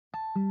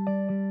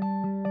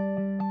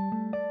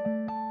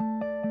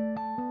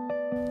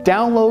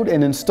Download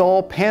and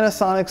install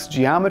Panasonic's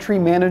Geometry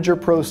Manager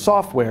Pro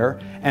software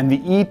and the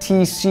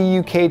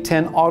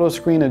ET-CUK10 auto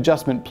screen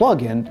adjustment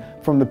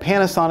plugin from the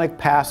Panasonic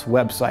Pass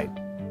website.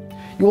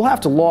 You will have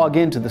to log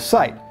into the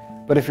site,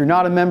 but if you're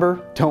not a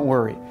member, don't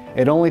worry.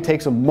 It only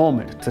takes a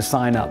moment to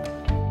sign up.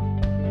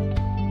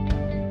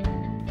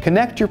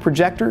 Connect your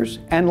projectors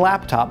and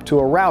laptop to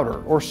a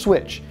router or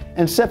switch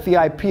and set the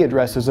IP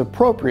addresses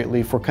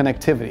appropriately for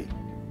connectivity.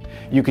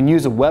 You can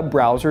use a web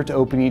browser to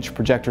open each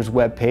projector's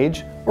web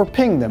page or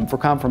ping them for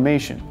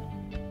confirmation.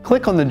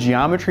 Click on the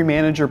Geometry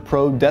Manager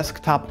Pro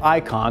desktop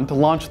icon to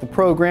launch the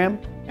program,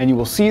 and you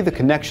will see the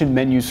connection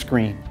menu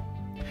screen.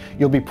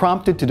 You'll be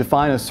prompted to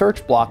define a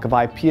search block of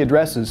IP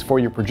addresses for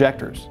your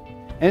projectors.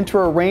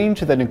 Enter a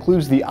range that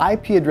includes the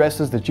IP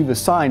addresses that you've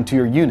assigned to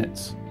your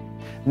units.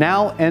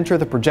 Now enter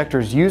the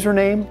projector's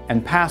username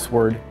and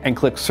password and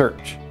click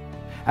Search.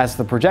 As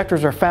the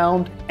projectors are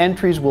found,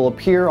 entries will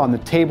appear on the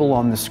table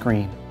on the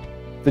screen.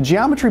 The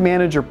Geometry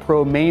Manager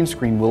Pro main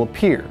screen will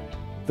appear.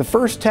 The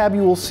first tab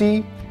you will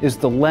see is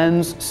the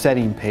Lens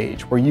Setting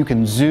page, where you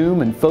can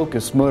zoom and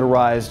focus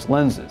motorized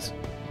lenses.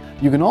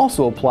 You can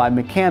also apply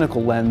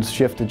mechanical lens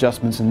shift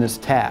adjustments in this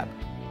tab.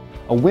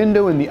 A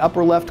window in the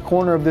upper left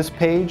corner of this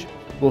page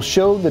will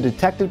show the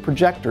detected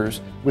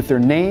projectors with their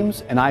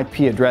names and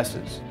IP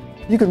addresses.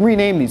 You can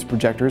rename these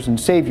projectors and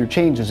save your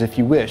changes if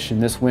you wish in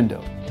this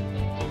window.